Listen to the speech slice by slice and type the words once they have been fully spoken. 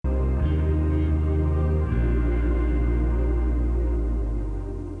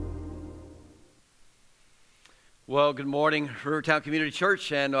Well, good morning, Rivertown Community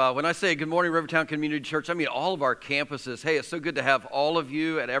Church. And when I say good morning, Rivertown Community Church, I mean all of our campuses. Hey, it's so good to have all of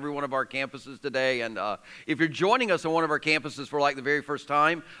you at every one of our campuses today. And if you're joining us on one of our campuses for like the very first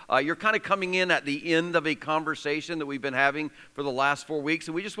time, you're kind of coming in at the end of a conversation that we've been having for the last 4 weeks.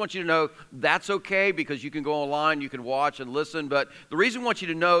 And we just want you to know that's okay, because you can go online, you can watch and listen. But the reason we want you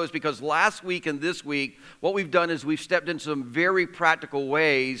to know is because last week and this week, what we've done is we've stepped into some very practical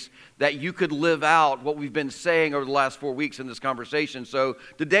ways that you could live out what we've been saying over the last 4 weeks in this conversation. So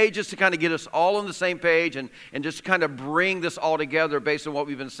today, just to kind of get us all on the same page and just kind of bring this all together based on what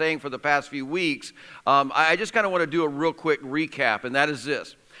we've been saying for the past few weeks, I just kind of want to do a real quick recap, and that is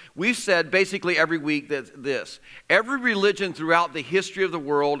this. We've said basically every week that every religion throughout the history of the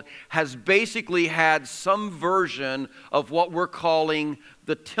world has basically had some version of what we're calling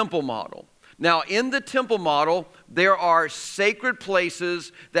the temple model. Now, in the temple model, there are sacred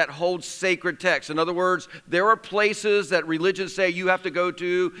places that hold sacred texts. In other words, there are places that religions say you have to go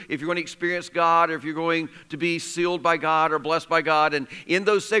to if you're going to experience God, or if you're going to be sealed by God or blessed by God. And in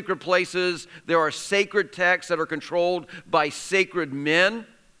those sacred places, there are sacred texts that are controlled by sacred men.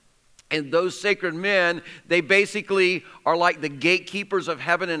 And those sacred men, they basically are like the gatekeepers of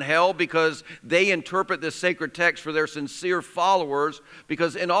heaven and hell, because they interpret this sacred text for their sincere followers.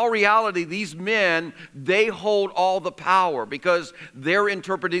 Because in all reality, these men, they hold all the power because they're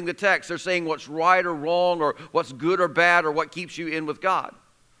interpreting the text. They're saying what's right or wrong, or what's good or bad, or what keeps you in with God.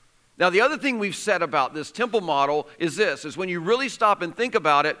 Now, the other thing we've said about this temple model is this, is when you really stop and think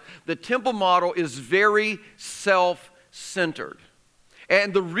about it, the temple model is very self-centered.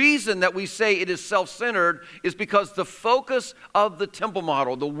 And the reason that we say it is self-centered is because the focus of the temple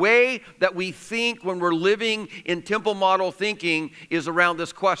model, the way that we think when we're living in temple model thinking, is around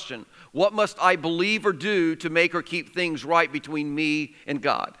this question: what must I believe or do to make or keep things right between me and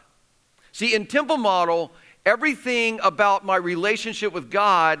God? See, in temple model, everything about my relationship with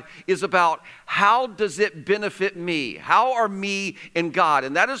God is about how does it benefit me? How are me and God?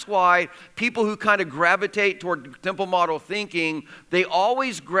 And that is why people who kind of gravitate toward temple model thinking, they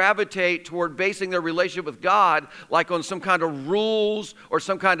always gravitate toward basing their relationship with God like on some kind of rules or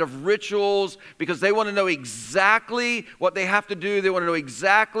some kind of rituals, because they want to know exactly what they have to do. They want to know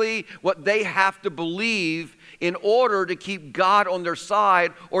exactly what they have to believe in order to keep God on their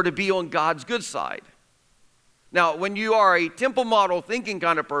side or to be on God's good side. Now, when you are a temple model thinking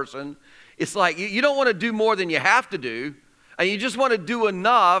kind of person, it's like you don't want to do more than you have to do, and you just want to do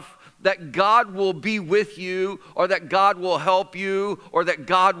enough that God will be with you, or that God will help you, or that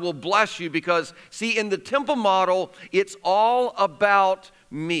God will bless you. Because, see, in the temple model, it's all about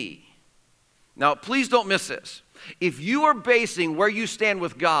me. Now, please don't miss this. If you are basing where you stand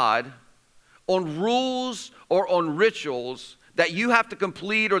with God on rules or on rituals that you have to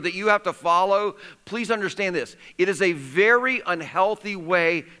complete or that you have to follow, please understand this. It is a very unhealthy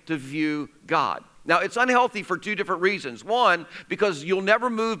way to view God. Now, it's unhealthy for two different reasons. One, because you'll never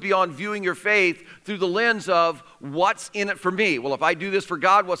move beyond viewing your faith through the lens of what's in it for me. Well, if I do this for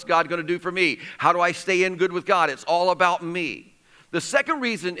God, what's God going to do for me? How do I stay in good with God? It's all about me. The second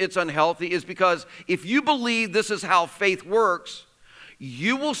reason it's unhealthy is because if you believe this is how faith works,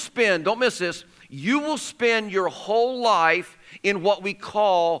 you will spend, don't miss this, you will spend your whole life in what we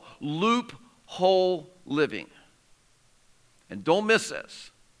call loophole living. And don't miss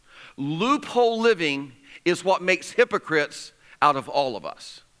this. Loophole living is what makes hypocrites out of all of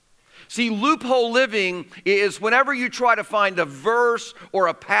us. See, loophole living is whenever you try to find a verse or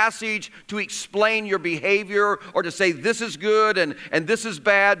a passage to explain your behavior, or to say this is good and this is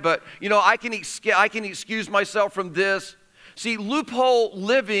bad, but I can excuse myself from this. See, loophole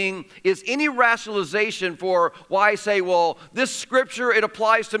living is any rationalization for why I say, well, this scripture, it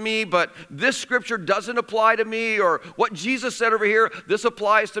applies to me, but this scripture doesn't apply to me, or what Jesus said over here, this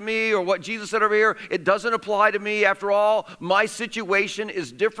applies to me, or what Jesus said over here, it doesn't apply to me. After all, my situation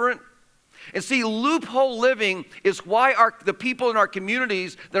is different. And see, loophole living is why the people in our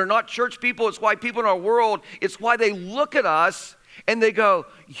communities that are not church people, it's why people in our world, it's why they look at us and they go,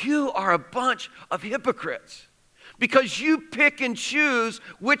 you are a bunch of hypocrites. Because you pick and choose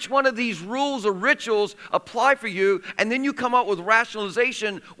which one of these rules or rituals apply for you, and then you come up with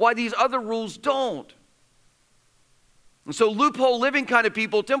rationalization why these other rules don't. And so loophole living kind of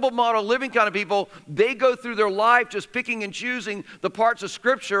people, temple model living kind of people, they go through their life just picking and choosing the parts of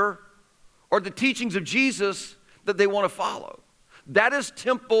Scripture or the teachings of Jesus that they want to follow. That is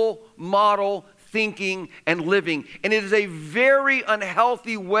temple model thinking and living. And it is a very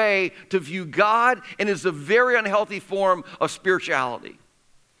unhealthy way to view God, and is a very unhealthy form of spirituality.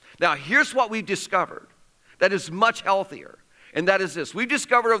 Now, here's what we've discovered that is much healthier. And that is this. We've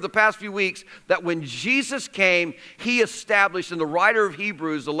discovered over the past few weeks that when Jesus came, he established, and the writer of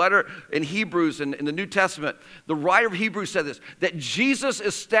Hebrews, the letter in Hebrews in the New Testament, the writer of Hebrews said this, that Jesus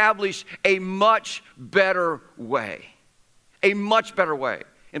established a much better way. A much better way.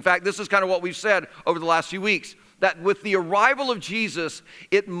 In fact, this is kind of what we've said over the last few weeks, that with the arrival of Jesus,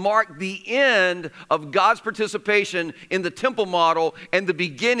 it marked the end of God's participation in the temple model and the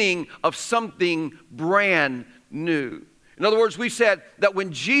beginning of something brand new. In other words, we've said that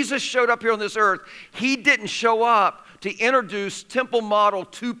when Jesus showed up here on this earth, he didn't show up to introduce Temple Model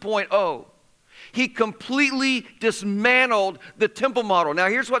 2.0. He completely dismantled the temple model. Now,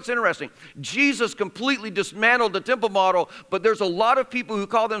 here's what's interesting. Jesus completely dismantled the temple model, but there's a lot of people who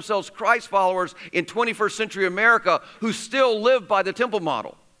call themselves Christ followers in 21st century America who still live by the temple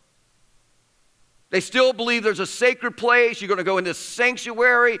model. They still believe there's a sacred place. You're going to go in this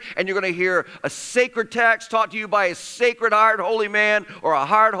sanctuary, and you're going to hear a sacred text taught to you by a sacred hired holy man or a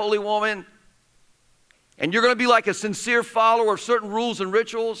hired holy woman. And you're going to be like a sincere follower of certain rules and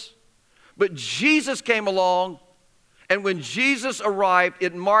rituals. But Jesus came along, and when Jesus arrived,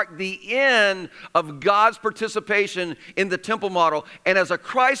 it marked the end of God's participation in the temple model. And as a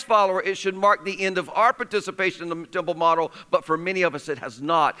Christ follower, it should mark the end of our participation in the temple model, but for many of us, it has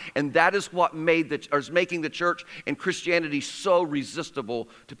not. And that is what is making the church and Christianity so resistible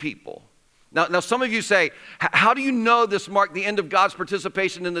to people. Now, some of you say, how do you know this marked the end of God's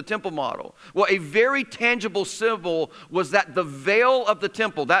participation in the temple model? Well, a very tangible symbol was that the veil of the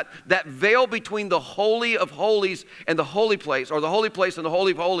temple, that veil between the Holy of Holies and the holy place, or the holy place and the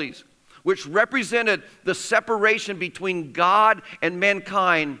Holy of Holies, which represented the separation between God and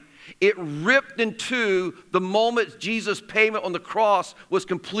mankind, it ripped in two the moment Jesus' payment on the cross was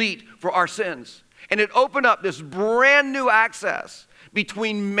complete for our sins. And it opened up this brand new access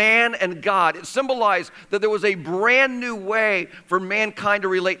between man and God. It symbolized that there was a brand new way for mankind to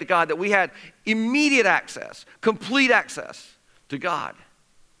relate to God, that we had immediate access, complete access to God.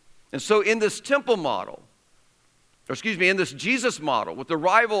 And so in this temple model, in this Jesus model, with the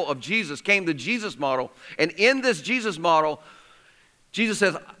arrival of Jesus came the Jesus model. And in this Jesus model, Jesus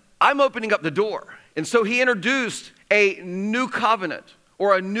says, I'm opening up the door. And so he introduced a new covenant,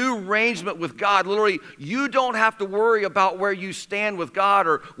 or a new arrangement with God. Literally, you don't have to worry about where you stand with God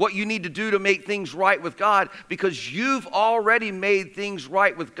or what you need to do to make things right with God, because you've already made things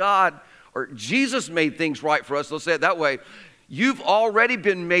right with God, or Jesus made things right for us. Let's say it that way. You've already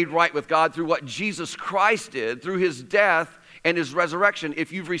been made right with God through what Jesus Christ did, through his death and his resurrection,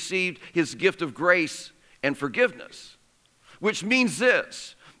 if you've received his gift of grace and forgiveness. Which means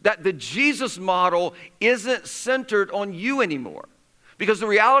this, that the Jesus model isn't centered on you anymore. Because the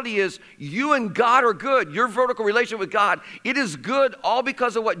reality is, you and God are good. Your vertical relationship with God, it is good all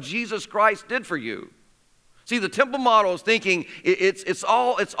because of what Jesus Christ did for you. See, the temple model is thinking it's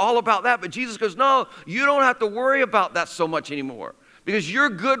all about that. But Jesus goes, no, you don't have to worry about that so much anymore. Because you're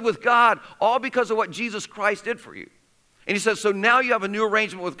good with God all because of what Jesus Christ did for you. And he says, so now you have a new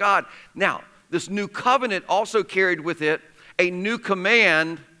arrangement with God. Now, this new covenant also carried with it a new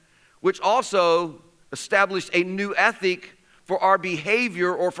command, which also established a new ethic for our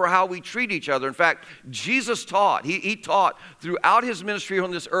behavior or for how we treat each other. In fact, Jesus taught, he taught throughout his ministry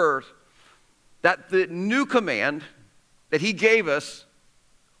on this earth that the new command that he gave us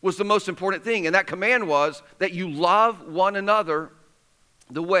was the most important thing. And that command was that you love one another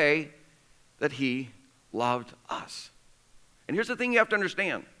the way that he loved us. And here's the thing you have to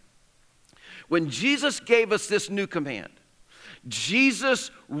understand. When Jesus gave us this new command, Jesus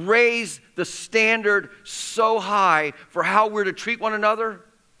raised the standard so high for how we're to treat one another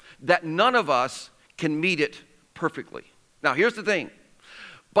that none of us can meet it perfectly. Now, here's the thing.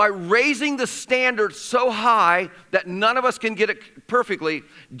 By raising the standard so high that none of us can get it perfectly,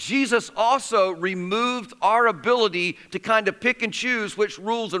 Jesus also removed our ability to kind of pick and choose which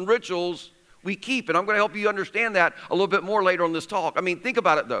rules and rituals we keep. And I'm going to help you understand that a little bit more later on this talk. I mean, think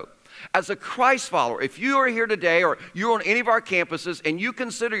about it though. As a Christ follower, if you are here today or you're on any of our campuses and you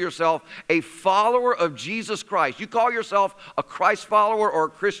consider yourself a follower of Jesus Christ, you call yourself a Christ follower or a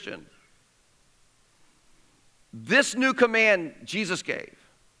Christian, this new command Jesus gave,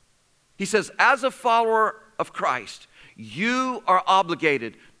 he says, as a follower of Christ, you are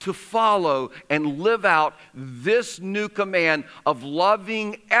obligated to follow and live out this new command of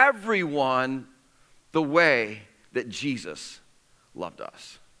loving everyone the way that Jesus loved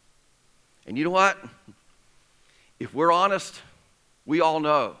us. And you know what? If we're honest, we all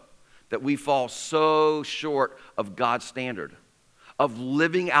know that we fall so short of God's standard, of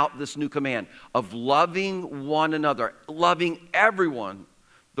living out this new command, of loving one another, loving everyone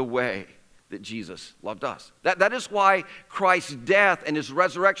the way that Jesus loved us. That is why Christ's death and his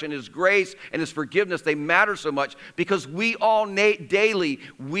resurrection, his grace and his forgiveness, they matter so much, because we all daily,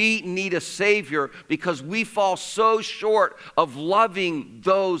 we need a Savior because we fall so short of loving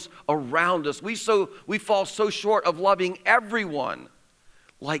those around us. We fall so short of loving everyone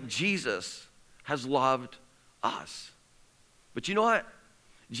like Jesus has loved us. But you know what?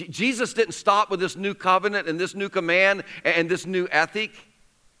 Jesus didn't stop with this new covenant and this new command and this new ethic.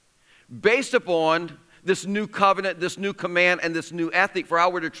 Based upon this new covenant, this new command, and this new ethic for how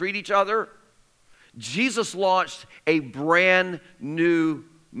we're to treat each other, Jesus launched a brand new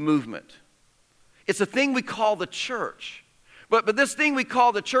movement. It's a thing we call the church. But this thing we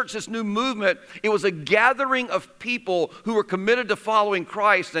call the church, this new movement, it was a gathering of people who were committed to following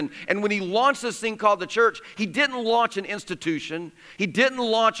Christ. And when he launched this thing called the church, he didn't launch an institution. He didn't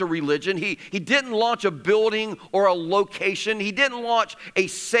launch a religion. He didn't launch a building or a location. He didn't launch a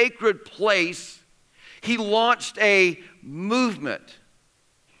sacred place. He launched a movement,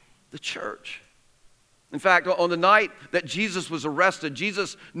 the church. In fact, on the night that Jesus was arrested,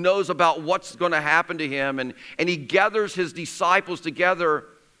 Jesus knows about what's going to happen to him, and he gathers his disciples together,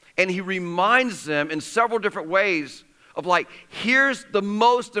 and he reminds them in several different ways of here's the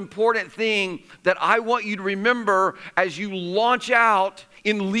most important thing that I want you to remember as you launch out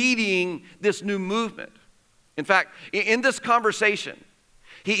in leading this new movement. In fact, in this conversation,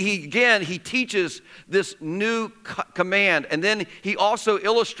 he teaches this new command, and then he also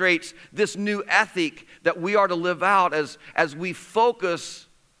illustrates this new ethic that we are to live out as we focus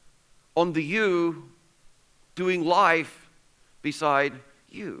on the you doing life beside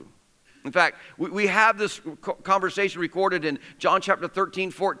you. In fact, we have this conversation recorded in John chapter 13,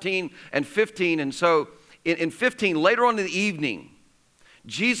 14, and 15. And so in 15, later on in the evening,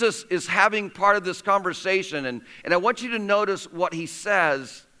 Jesus is having part of this conversation. And I want you to notice what he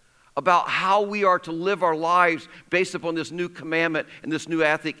says about how we are to live our lives based upon this new commandment and this new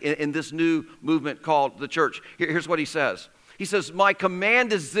ethic and this new movement called the church. Here's what he says. He says, my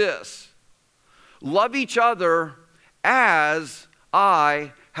command is this: love each other as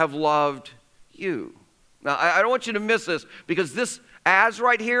I have loved you. Now, I don't want you to miss this, because this as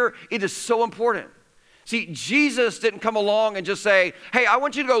right here, it is so important. See, Jesus didn't come along and just say, hey, I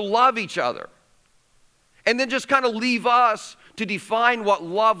want you to go love each other, and then just kind of leave us to define what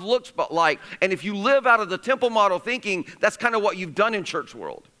love looks like. And if you live out of the temple model thinking, that's kind of what you've done in church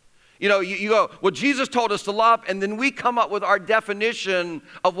world. You know, you go, well, Jesus told us to love, and then we come up with our definition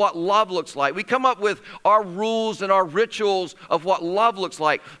of what love looks like. We come up with our rules and our rituals of what love looks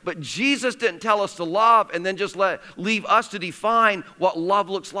like. But Jesus didn't tell us to love and then just leave us to define what love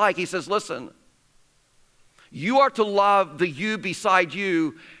looks like. He says, listen, you are to love the you beside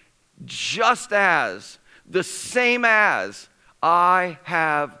you just as, the same as I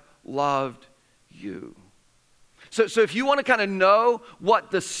have loved you. So if you want to kind of know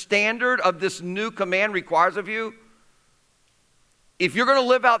what the standard of this new command requires of you, if you're going to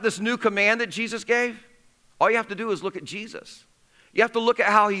live out this new command that Jesus gave, all you have to do is look at Jesus. You have to look at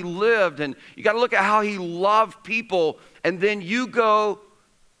how he lived, and you got to look at how he loved people, and then you go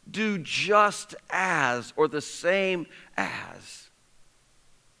do just as, or the same as.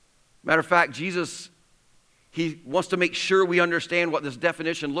 Matter of fact, Jesus, he wants to make sure we understand what this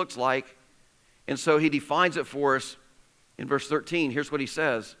definition looks like. And so he defines it for us in verse 13. Here's what he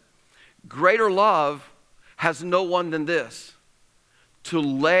says. Greater love has no one than this, to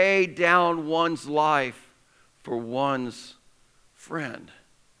lay down one's life for one's friend.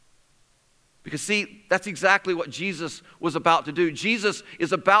 Because see, that's exactly what Jesus was about to do. Jesus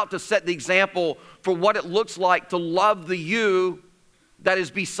is about to set the example for what it looks like to love the you that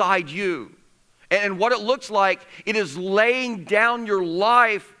is beside you. And what it looks like, it is laying down your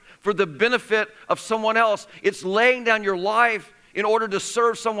life for the benefit of someone else. It's laying down your life in order to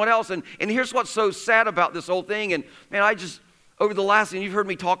serve someone else. And here's what's so sad about this whole thing. And man, over the last, and you've heard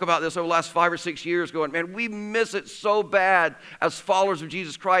me talk about this over the last 5 or 6 years, going, man, we miss it so bad as followers of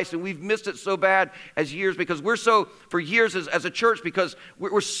Jesus Christ. And we've missed it so bad as years because we're so, for years as a church, because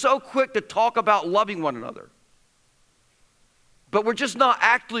we're so quick to talk about loving one another. But we're just not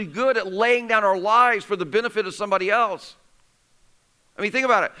actually good at laying down our lives for the benefit of somebody else. I mean, think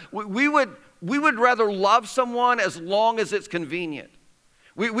about it. We would rather love someone as long as it's convenient.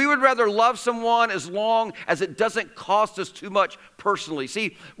 We would rather love someone as long as it doesn't cost us too much personally.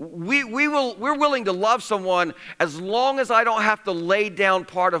 See, we're willing to love someone as long as I don't have to lay down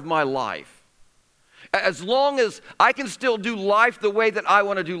part of my life. As long as I can still do life the way that I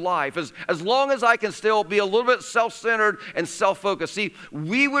want to do life. As long as I can still be a little bit self-centered and self-focused. See,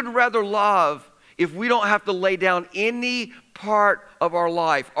 we would rather love if we don't have to lay down any part of our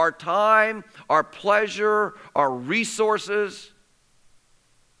life, our time, our pleasure, our resources.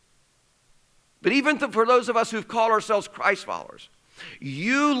 But even for those of us who've called ourselves Christ followers,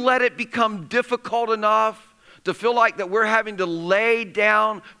 you let it become difficult enough to feel like that we're having to lay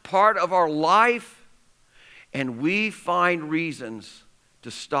down part of our life, and we find reasons to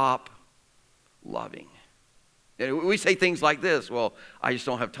stop loving. And we say things like this, well, I just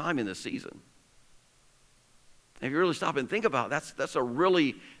don't have time in this season. And if you really stop and think about it, that's a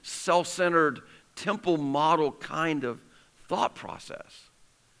really self-centered temple model kind of thought process.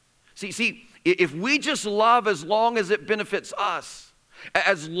 See, if we just love as long as it benefits us,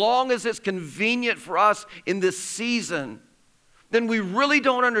 as long as it's convenient for us in this season, then we really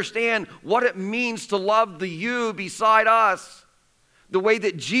don't understand what it means to love the you beside us the way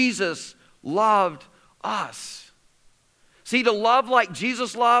that Jesus loved us. See, to love like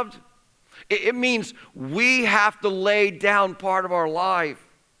Jesus loved, it means we have to lay down part of our life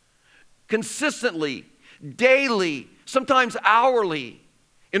consistently, daily, sometimes hourly,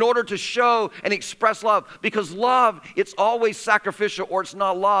 in order to show and express love. Because love, it's always sacrificial or it's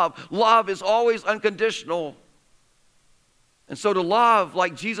not love. Love is always unconditional. And so to love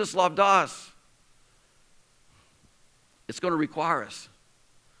like Jesus loved us, it's going to require us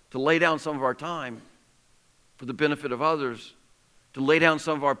to lay down some of our time for the benefit of others, to lay down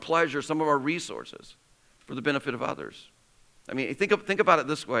some of our pleasure, some of our resources for the benefit of others. I mean, think about it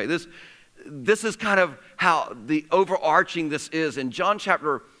this way. This is kind of how the overarching this is. In 1 John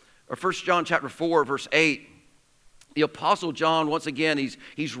chapter 4, verse 8, the Apostle John, once again,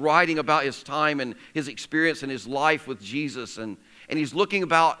 he's writing about his time and his experience and his life with Jesus. And he's looking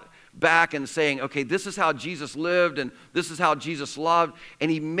back and saying, okay, this is how Jesus lived and this is how Jesus loved. And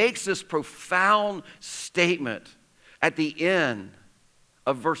he makes this profound statement at the end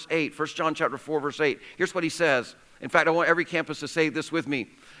of verse 8, 1 John chapter 4, verse 8. Here's what he says. In fact, I want every campus to say this with me.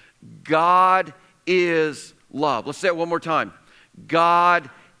 God is love. Let's say it one more time. God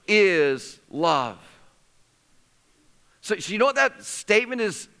is love. So you know what that statement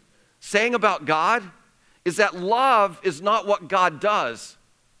is saying about God? Is that love is not what God does.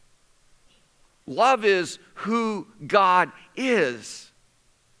 Love is who God is.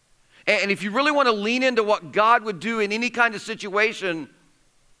 And if you really want to lean into what God would do in any kind of situation,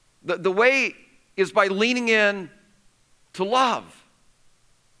 the way is by leaning in to love.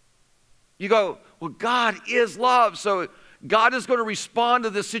 You go, well, God is love, so God is going to respond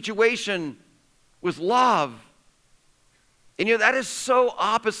to this situation with love. And you know, that is so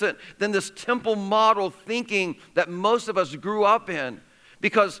opposite than this temple model thinking that most of us grew up in.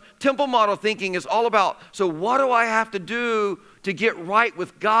 Because temple model thinking is all about, so what do I have to do to get right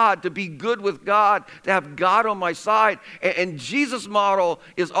with God, to be good with God, to have God on my side? And Jesus' model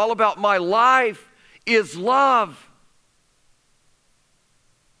is all about my life is love.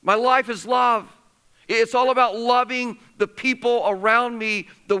 My life is love. It's all about loving the people around me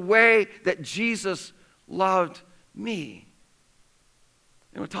the way that Jesus loved me.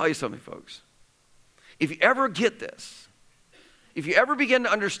 And I'll tell you something, folks. If you ever get this, if you ever begin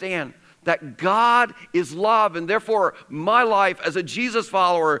to understand that God is love, and therefore my life as a Jesus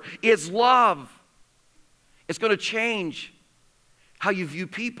follower is love, it's going to change how you view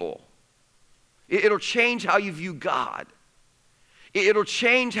people. It'll change how you view God. It'll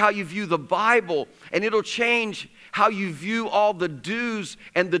change how you view the Bible, and it'll change how you view all the do's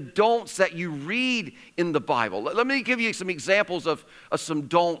and the don'ts that you read in the Bible. Let me give you some examples of some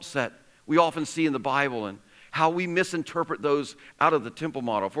don'ts that we often see in the Bible and how we misinterpret those out of the temple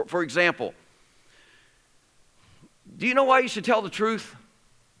model. For example, do you know why you should tell the truth?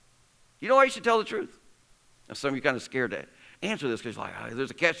 You know why you should tell the truth? Now, some of you are kind of scared to answer this because you're like, oh,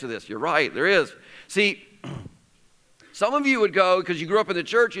 there's a catch to this. You're right, there is. See, some of you would go, because you grew up in the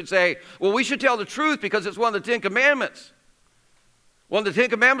church, you'd say, well, we should tell the truth because it's one of the 10 Commandments. One of the 10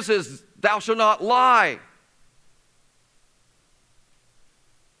 Commandments is, thou shalt not lie.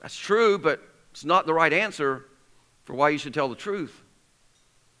 That's true, but it's not the right answer for why you should tell the truth.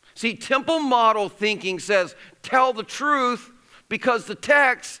 See, temple model thinking says, tell the truth because the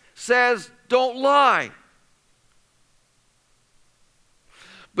text says, don't lie.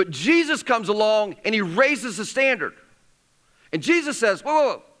 But Jesus comes along and he raises the standard. And Jesus says,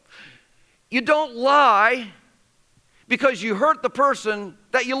 whoa, you don't lie because you hurt the person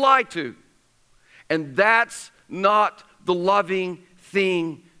that you lied to. And that's not the loving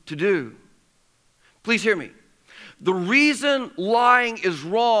thing to do. Please hear me. The reason lying is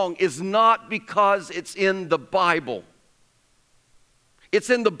wrong is not because it's in the Bible. It's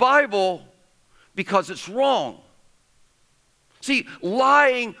in the Bible because it's wrong. See,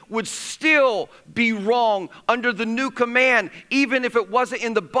 lying would still be wrong under the new command, even if it wasn't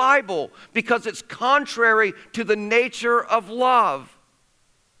in the Bible, because it's contrary to the nature of love.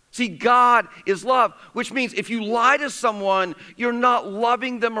 See, God is love, which means if you lie to someone, you're not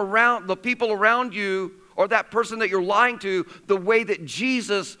loving them around, the people around you, or that person that you're lying to, the way that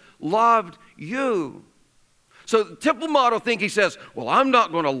Jesus loved you. So the temple model thinking says, well, I'm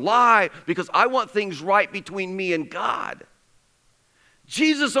not going to lie because I want things right between me and God.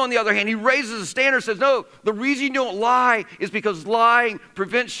 Jesus, on the other hand, he raises the standard and says, no, the reason you don't lie is because lying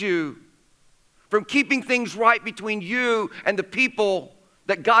prevents you from keeping things right between you and the people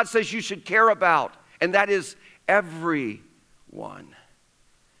that God says you should care about, and that is everyone.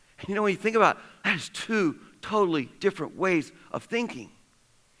 And you know, when you think about it, that is two totally different ways of thinking.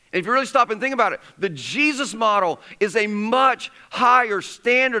 And if you really stop and think about it, the Jesus model is a much higher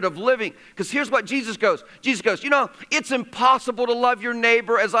standard of living. Because here's what Jesus goes. Jesus goes, you know, it's impossible to love your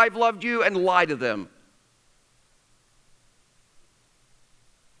neighbor as I've loved you and lie to them.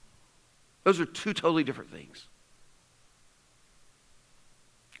 Those are two totally different things.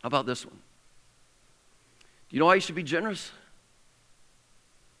 How about this one? Do you know why you should be generous?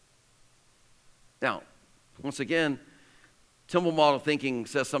 Now, once again, temple model thinking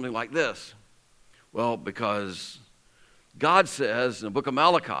says something like this. Well, because God says in the book of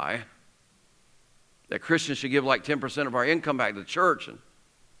Malachi that Christians should give like 10% of our income back to the church. And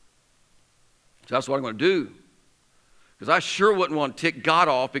so that's what I'm going to do. Because I sure wouldn't want to tick God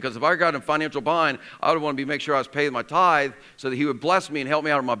off, because if I got in a financial bind, I would want to make sure I was paying my tithe so that he would bless me and help me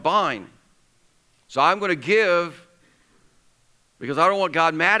out of my bind. So I'm going to give because I don't want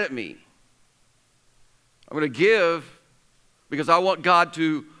God mad at me. I'm going to give because I want God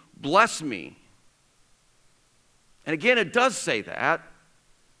to bless me. And again, it does say that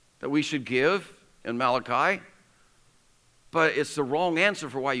we should give in Malachi, but it's the wrong answer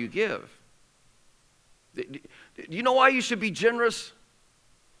for why you give. Do you know why you should be generous?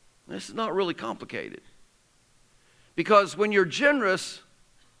 This is not really complicated. Because when you're generous,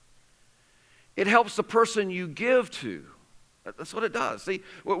 it helps the person you give to. That's what it does. See,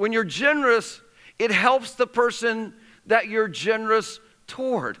 when you're generous, it helps the person that you're generous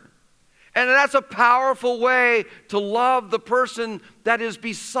toward. And that's a powerful way to love the person that is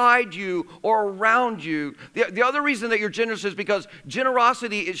beside you or around you. The other reason that you're generous is because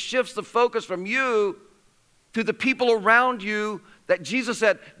generosity, it shifts the focus from you to the people around you that Jesus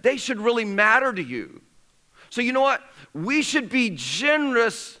said they should really matter to you. So you know what? We should be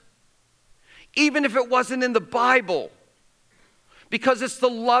generous even if it wasn't in the Bible, because it's the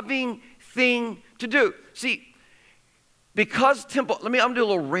loving thing to do. See, because temple, I'm going to do a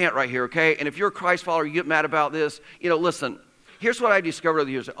little rant right here, okay? And if you're a Christ follower, you get mad about this. You know, listen, here's what I discovered over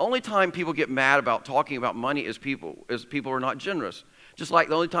the years. The only time people get mad about talking about money is people are not generous. Just like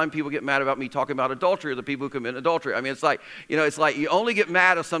the only time people get mad about me talking about adultery are the people who commit adultery. I mean, it's like you only get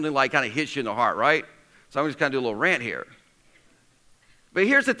mad if something like kind of hits you in the heart, right? So I'm just kind of do a little rant here. But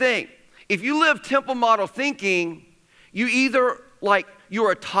here's the thing. If you live temple model thinking, you either like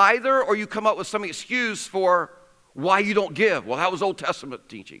you're a tither or you come up with some excuse for why you don't give. Well, that was Old Testament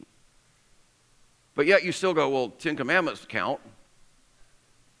teaching. But yet you still go, well, 10 Commandments count.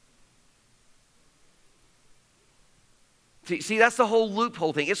 See, that's the whole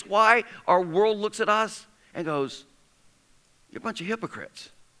loophole thing. It's why our world looks at us and goes, you're a bunch of hypocrites.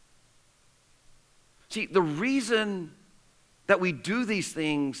 See, the reason that we do these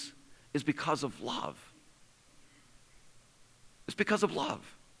things is because of love. It's because of love.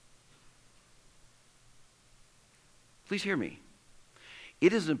 Please hear me.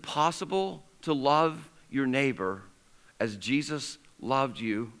 It is impossible to love your neighbor as Jesus loved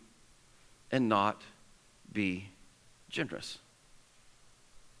you and not be generous.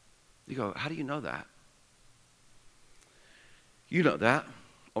 You go, how do you know that? You know that.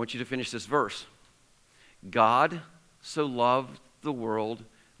 I want you to finish this verse. God so loved the world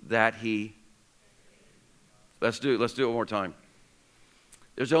that he... Let's do it one more time.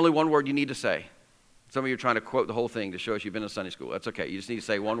 There's only one word you need to say. Some of you are trying to quote the whole thing to show us you've been in Sunday school. That's okay. You just need to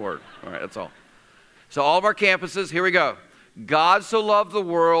say one word. All right, that's all. So all of our campuses, here we go. God so loved the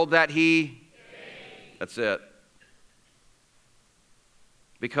world that he... That's it.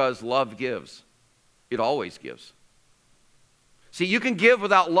 Because love gives. It always gives. See, you can give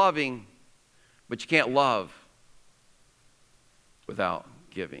without loving, but you can't love without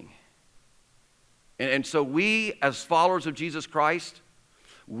giving. And so we, as followers of Jesus Christ,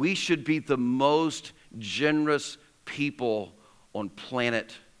 we should be the most generous people on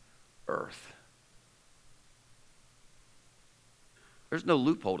planet Earth. There's no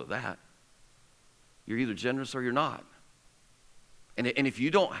loophole to that. You're either generous or you're not. And if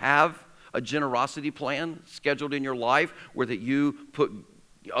you don't have a generosity plan scheduled in your life where that you put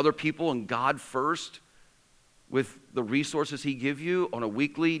other people and God first with the resources he gives you on a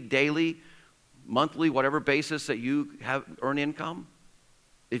weekly, daily, monthly, whatever basis that you earn income,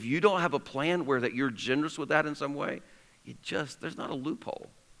 if you don't have a plan where that you're generous with that in some way, there's not a loophole.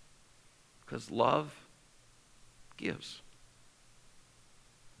 Because love gives.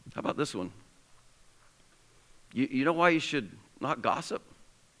 How about this one? You know why you should not gossip?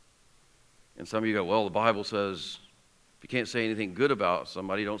 And some of you go, well, the Bible says if you can't say anything good about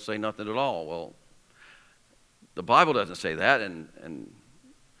somebody, don't say nothing at all. Well, the Bible doesn't say that, and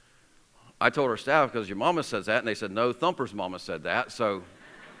I told our staff, because your mama says that, and they said, no, Thumper's mama said that, so.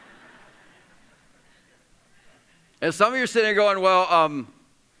 And some of you are sitting there going, well,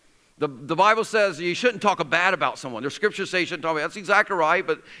 the Bible says you shouldn't talk bad about someone. The scriptures say you shouldn't talk bad. That's exactly right,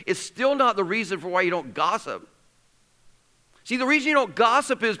 but it's still not the reason for why you don't gossip. See, the reason you don't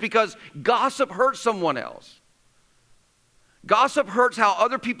gossip is because gossip hurts someone else. Gossip hurts how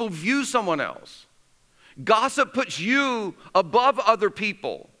other people view someone else. Gossip puts you above other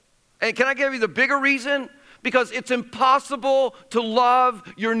people. And can I give you the bigger reason? Because it's impossible to love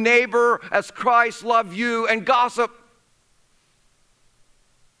your neighbor as Christ loved you and gossip.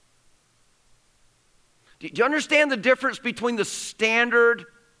 Do you understand the difference between the standard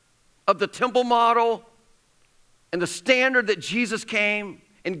of the temple model and the standard that Jesus came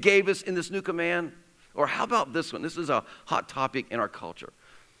and gave us in this new command? Or how about this one? This is a hot topic in our culture.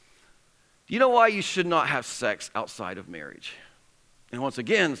 Do you know why you should not have sex outside of marriage? And once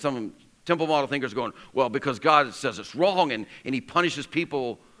again, some temple model thinkers are going, well, because God says it's wrong and he punishes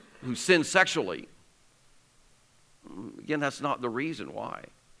people who sin sexually. Again, that's not the reason why.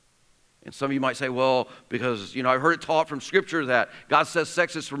 And some of you might say, well, because, I've heard it taught from Scripture that God says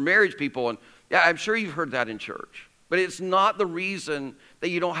sex is for marriage people. And yeah, I'm sure you've heard that in church. But it's not the reason that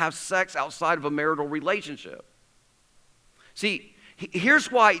you don't have sex outside of a marital relationship. See,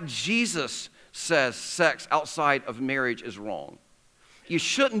 here's why Jesus says sex outside of marriage is wrong. You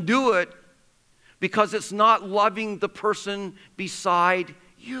shouldn't do it because it's not loving the person beside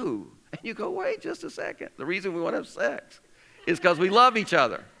you. And you go, wait just a second. The reason we want to have sex is because we love each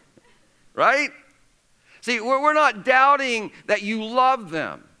other. Right? See, we're not doubting that you love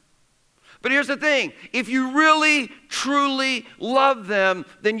them. But here's the thing. If you really, truly love them,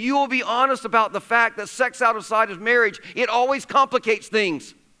 then you will be honest about the fact that sex outside of marriage, it always complicates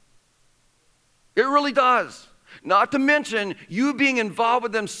things. It really does. Not to mention, you being involved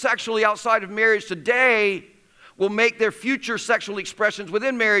with them sexually outside of marriage today will make their future sexual expressions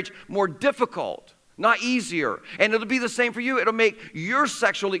within marriage more difficult, not easier. And it'll be the same for you. It'll make your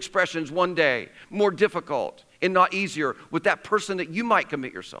sexual expressions one day more difficult and not easier with that person that you might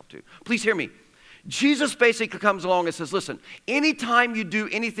commit yourself to. Please hear me. Jesus basically comes along and says, listen, anytime you do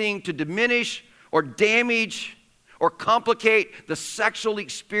anything to diminish or damage or complicate the sexual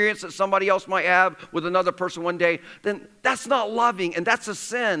experience that somebody else might have with another person one day, then that's not loving and that's a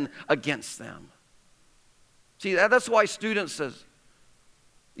sin against them. See, that's why students says,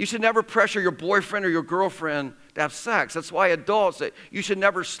 you should never pressure your boyfriend or your girlfriend to have sex. That's why adults say you should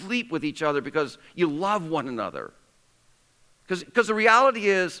never sleep with each other because you love one another. Because the reality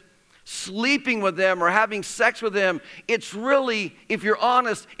is, sleeping with them or having sex with them, it's really, if you're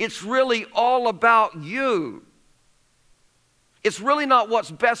honest, it's really all about you. It's really not what's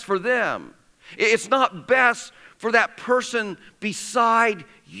best for them. It's not best for that person beside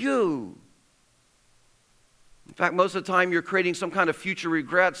you. In fact, most of the time you're creating some kind of future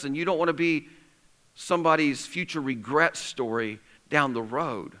regrets, and you don't want to be somebody's future regret story down the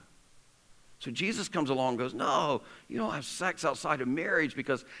road. So Jesus comes along and goes, no, you don't have sex outside of marriage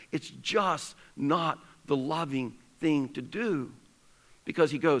because it's just not the loving thing to do.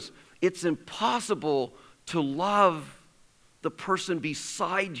 Because he goes, it's impossible to love the person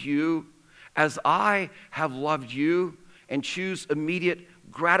beside you as I have loved you and choose immediate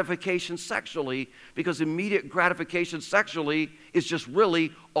gratification sexually, because immediate gratification sexually is just really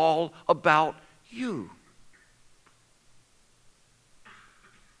all about you.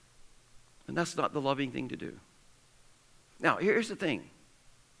 And that's not the loving thing to do. Now, here's the thing.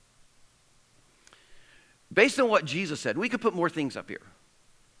 Based on what Jesus said, we could put more things up here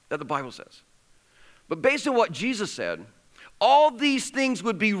that the Bible says. But based on what Jesus said, all these things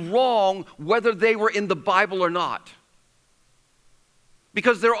would be wrong whether they were in the Bible or not.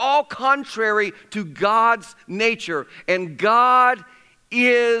 Because they're all contrary to God's nature. And God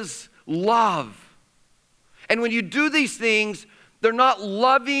is love. And when you do these things, they're not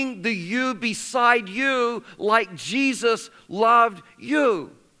loving the you beside you like Jesus loved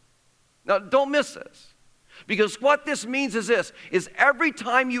you. Now, don't miss this. Because what this means is this, is every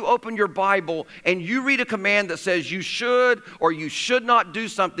time you open your Bible and you read a command that says you should or you should not do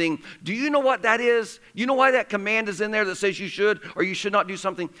something, do you know what that is? You know why that command is in there that says you should or you should not do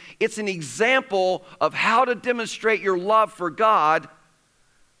something? It's an example of how to demonstrate your love for God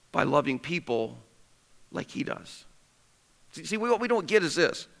by loving people like He does. See, what we don't get is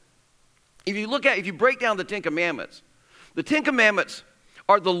this. If you break down the Ten Commandments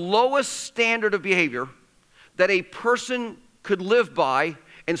are the lowest standard of behavior that a person could live by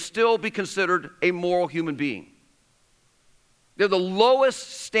and still be considered a moral human being. They're the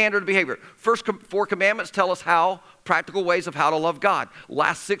lowest standard of behavior. First 4 commandments tell us practical ways of how to love God.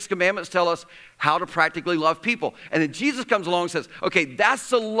 Last 6 commandments tell us how to practically love people. And then Jesus comes along and says, okay, that's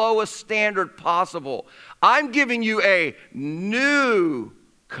the lowest standard possible. I'm giving you a new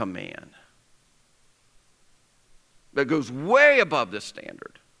command that goes way above this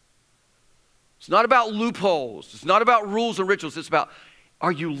standard. It's not about loopholes. It's not about rules and rituals. It's about,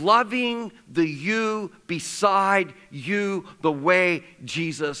 are you loving the you beside you the way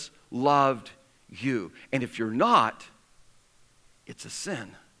Jesus loved you? And if you're not, it's a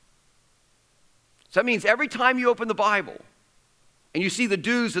sin. So that means every time you open the Bible and you see the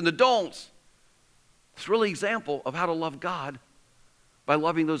do's and the don'ts, it's really an example of how to love God by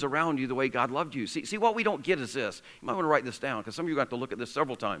loving those around you the way God loved you. See, what we don't get is this. You might want to write this down because some of you are going to have to look at this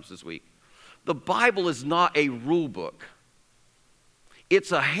several times this week. The Bible is not a rule book.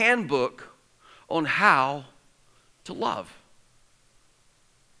 It's a handbook on how to love.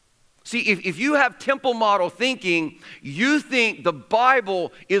 See, if you have temple model thinking, you think the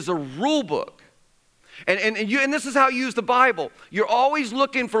Bible is a rule book. And this is how you use the Bible. You're always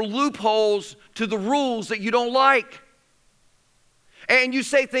looking for loopholes to the rules that you don't like. And you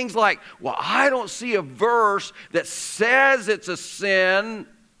say things like, well, I don't see a verse that says it's a sin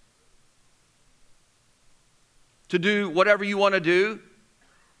to do whatever you want to do.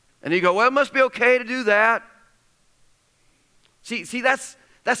 And you go, well, it must be okay to do that. See, that's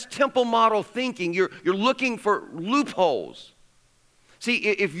temple model thinking. You're looking for loopholes. See,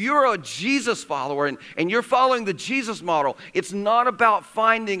 if you're a Jesus follower and you're following the Jesus model, it's not about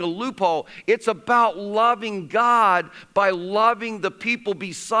finding a loophole. It's about loving God by loving the people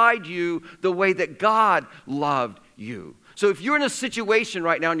beside you the way that God loved you. So if you're in a situation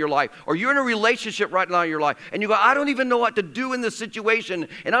right now in your life, or you're in a relationship right now in your life, and you go, I don't even know what to do in this situation,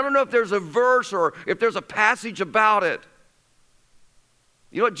 and I don't know if there's a verse or if there's a passage about it.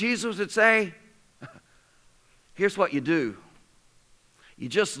 You know what Jesus would say? Here's what you do. You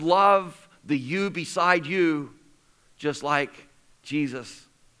just love the you beside you just like Jesus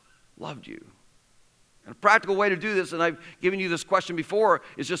loved you. And a practical way to do this, and I've given you this question before,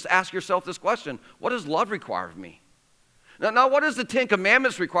 is just ask yourself this question. What does love require of me? Now, what does the Ten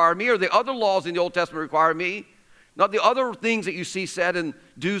Commandments require of me, or the other laws in the Old Testament require of me? Not the other things that you see said in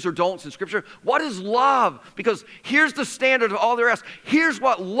do's or don'ts in Scripture. What is love? Because here's the standard of all the rest. Here's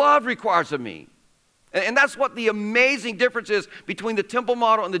what love requires of me. And that's what the amazing difference is between the temple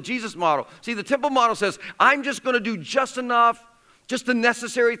model and the Jesus model. See, the temple model says, I'm just going to do just enough, just the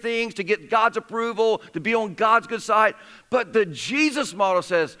necessary things to get God's approval, to be on God's good side. But the Jesus model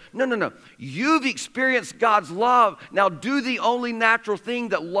says, no. You've experienced God's love. Now do the only natural thing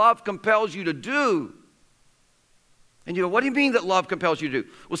that love compels you to do. And you go, what do you mean that love compels you to do?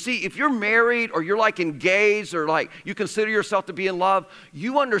 Well, see, if you're married or you're like engaged or like you consider yourself to be in love,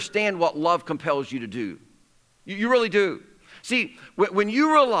 you understand what love compels you to do. You really do. See, when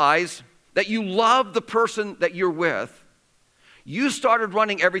you realize that you love the person that you're with, you started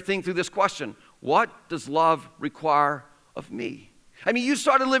running everything through this question. What does love require of me? I mean, you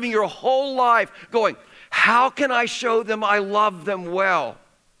started living your whole life going, how can I show them I love them well?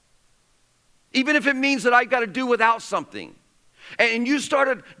 Even if it means that I've got to do without something. And you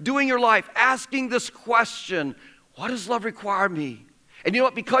started doing your life asking this question, what does love require of me? And you know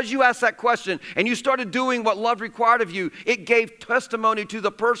what? Because you asked that question and you started doing what love required of you, it gave testimony to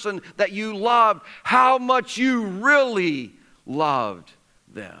the person that you loved how much you really loved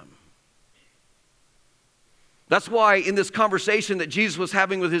them. That's why in this conversation that Jesus was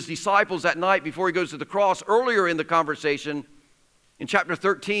having with his disciples that night before he goes to the cross, earlier in the conversation, in chapter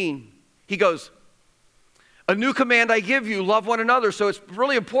 13, he goes, a new command I give you, love one another. So it's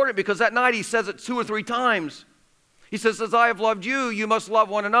really important because that night he says it 2 or 3 times. He says, as I have loved you, you must love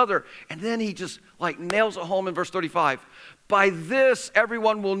one another. And then he just like nails it home in verse 35. By this,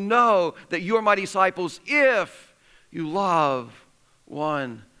 everyone will know that you are my disciples if you love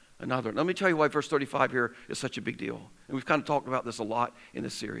one another. Let me tell you why verse 35 here is such a big deal. And we've kind of talked about this a lot in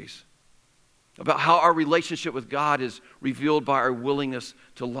this series. About how our relationship with God is revealed by our willingness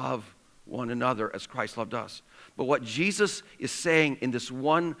to love one another as Christ loved us. But what Jesus is saying in this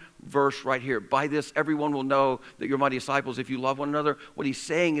one verse right here, by this everyone will know that you're my disciples if you love one another. What he's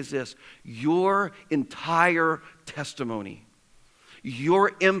saying is this: your entire testimony,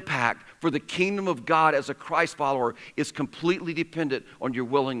 your impact for the kingdom of God as a Christ follower is completely dependent on your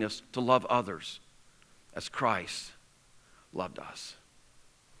willingness to love others as Christ loved us.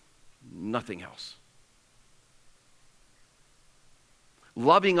 Nothing else.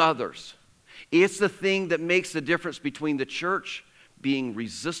 Loving others, it's the thing that makes the difference between the church being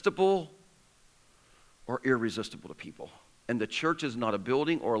resistible or irresistible to people. And the church is not a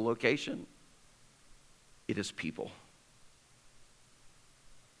building or a location. It is people.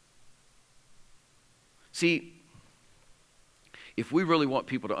 See, if we really want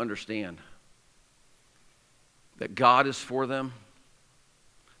people to understand that God is for them,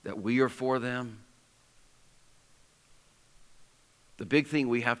 that we are for them, the big thing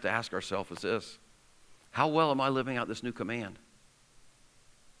we have to ask ourselves is this: how well am I living out this new command?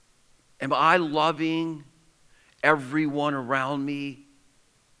 Am I loving everyone around me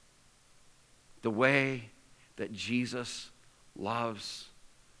the way that Jesus loves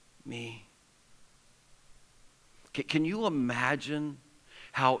me? Can you imagine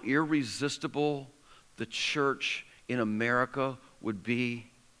how irresistible the church in America would be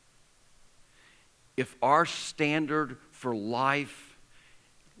if our standard for life,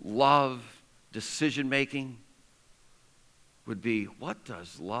 love, decision-making would be, what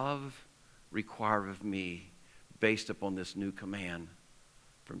does love require of me based upon this new command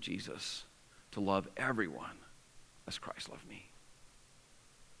from Jesus to love everyone as Christ loved me?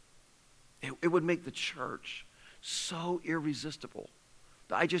 It would make the church so irresistible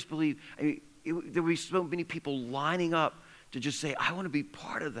that I just believe, there would be so many people lining up to just say, I want to be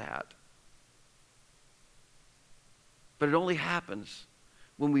part of that. But it only happens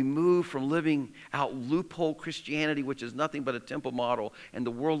when we move from living out loophole Christianity, which is nothing but a temple model, and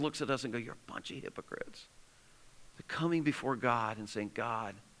the world looks at us and go, you're a bunch of hypocrites, to coming before God and saying,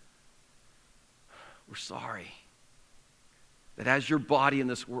 God, we're sorry that as your body in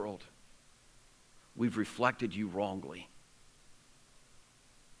this world, we've reflected you wrongly.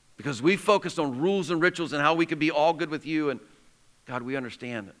 Because we focused on rules and rituals and how we can be all good with you. And God, we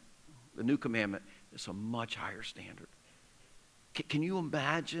understand that the new commandment is a much higher standard. Can you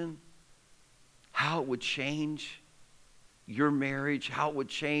imagine how it would change your marriage, how it would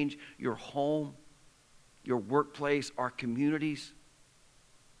change your home, your workplace, our communities?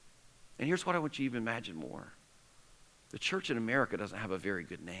 And here's what I want you to even imagine more. The church in America doesn't have a very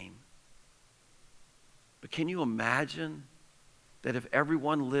good name. But can you imagine that if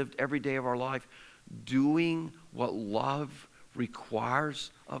everyone lived every day of our life doing what love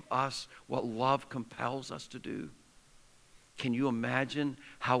requires of us, what love compels us to do? Can you imagine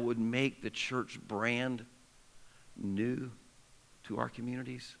how it would make the church brand new to our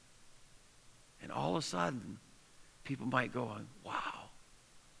communities? And all of a sudden, people might go, wow,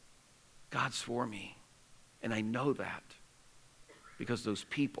 God's for me. And I know that because those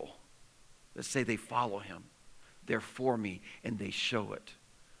people that say they follow him, they're for me, and they show it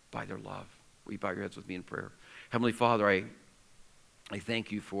by their love. Will you bow your heads with me in prayer? Heavenly Father, I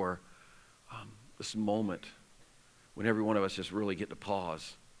thank you for this moment when every one of us just really get to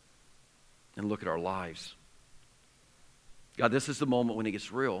pause and look at our lives. God, this is the moment when it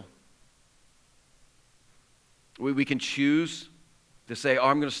gets real. We can choose to say, oh,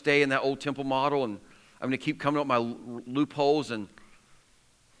 I'm going to stay in that old temple model, and I'm going to keep coming up with my loopholes and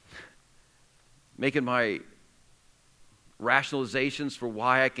making my rationalizations for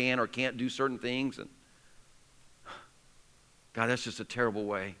why I can or can't do certain things. And God, that's just a terrible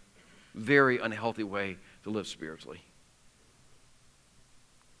way, very unhealthy way to live spiritually.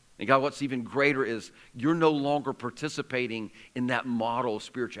 And God, what's even greater is you're no longer participating in that model of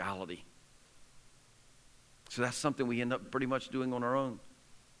spirituality. So that's something we end up pretty much doing on our own.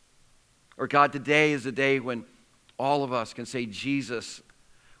 Or God, today is the day when all of us can say, Jesus,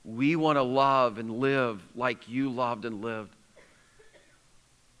 we want to love and live like you loved and lived.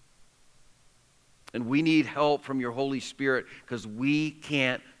 And we need help from your Holy Spirit because we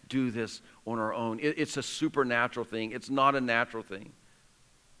can't do this on our own. It's a supernatural thing. It's not a natural thing.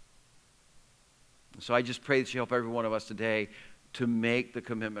 So I just pray that you help every one of us today to make the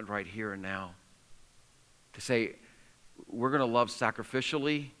commitment right here and now. To say, we're going to love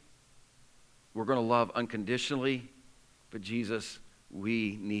sacrificially. We're going to love unconditionally. But Jesus,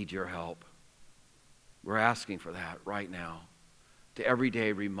 we need your help. We're asking for that right now. To every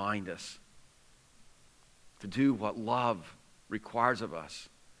day remind us to do what love requires of us.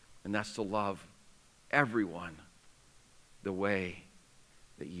 And that's to love everyone the way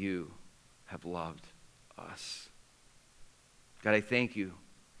that you have loved us. God, I thank you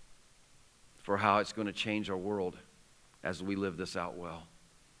for how it's going to change our world as we live this out well.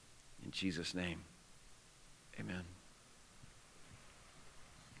 In Jesus' name.